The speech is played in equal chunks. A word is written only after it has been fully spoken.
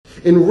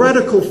In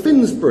radical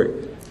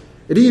Finsbury,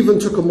 it even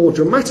took a more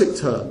dramatic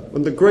turn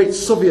when the great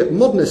Soviet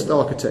modernist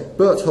architect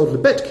Berthold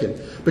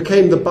Lubetkin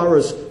became the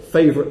borough's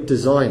favourite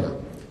designer.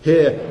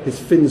 Here, his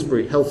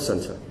Finsbury Health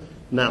Centre,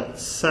 now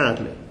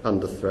sadly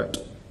under threat.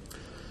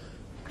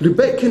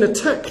 Lubetkin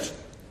attacked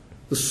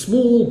the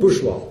small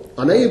bourgeois,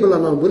 unable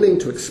and unwilling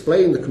to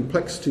explain the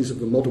complexities of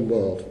the modern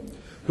world,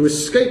 who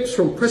escapes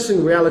from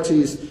pressing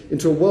realities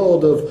into a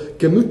world of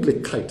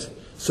Gemütlichkeit,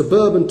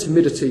 suburban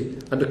timidity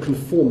and a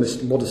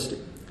conformist modesty.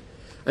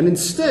 And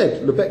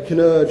instead, Lubetkin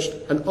urged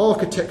an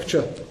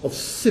architecture of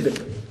civic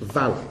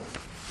valour.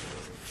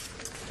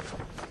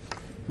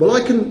 Well, I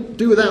can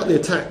do without the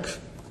attack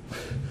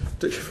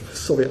from a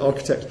Soviet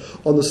architect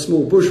on the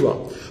small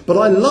bourgeois, but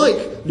I like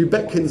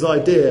Lubetkin's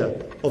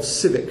idea of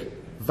civic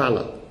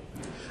valour.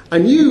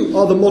 And you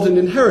are the modern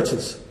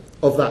inheritors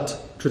of that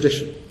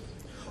tradition.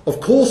 Of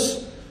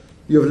course,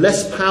 you have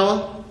less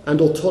power and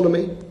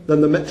autonomy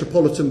than the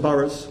metropolitan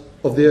boroughs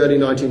of the early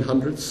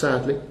 1900s,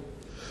 sadly.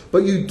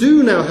 But you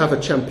do now have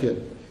a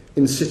champion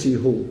in City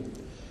Hall.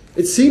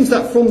 It seems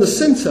that from the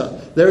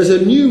centre there is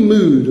a new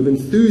mood of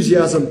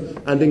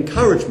enthusiasm and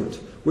encouragement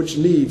which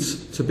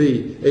needs to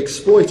be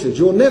exploited.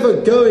 You're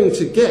never going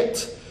to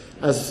get,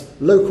 as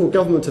local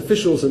government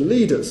officials and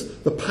leaders,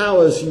 the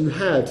powers you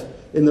had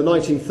in the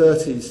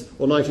 1930s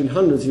or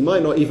 1900s. You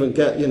might not even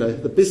get,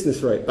 the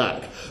business rate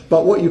back.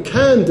 But what you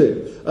can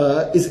do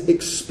is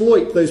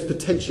exploit those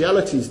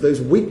potentialities, those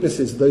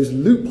weaknesses, those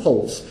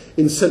loopholes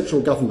in central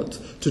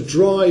government to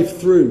drive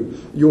through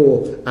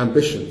your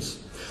ambitions.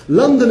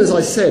 London, as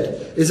I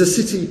said, is a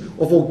city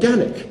of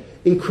organic,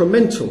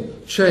 incremental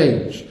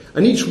change.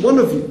 And each one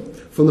of you,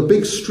 from the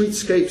big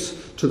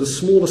streetscapes to the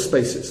smaller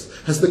spaces,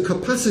 has the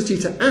capacity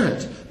to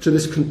add to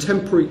this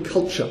contemporary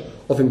culture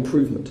of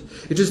improvement.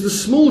 It is the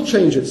small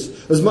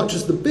changes as much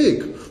as the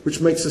big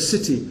which makes a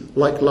city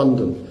like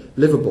London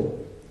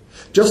livable.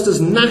 Just as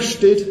Nash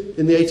did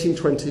in the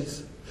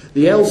 1820s,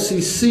 the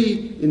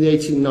LCC in the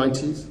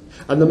 1890s,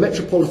 and the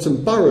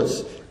metropolitan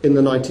boroughs in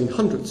the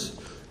 1900s,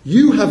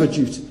 you have a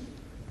duty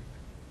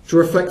to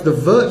reflect the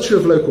virtue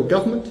of local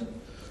government,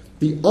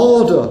 the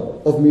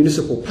ardour of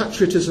municipal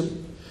patriotism,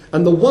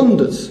 and the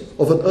wonders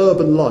of an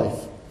urban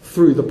life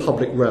through the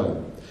public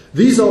realm.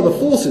 These are the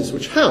forces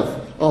which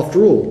have,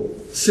 after all,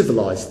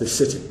 civilised this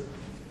city.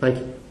 Thank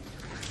you.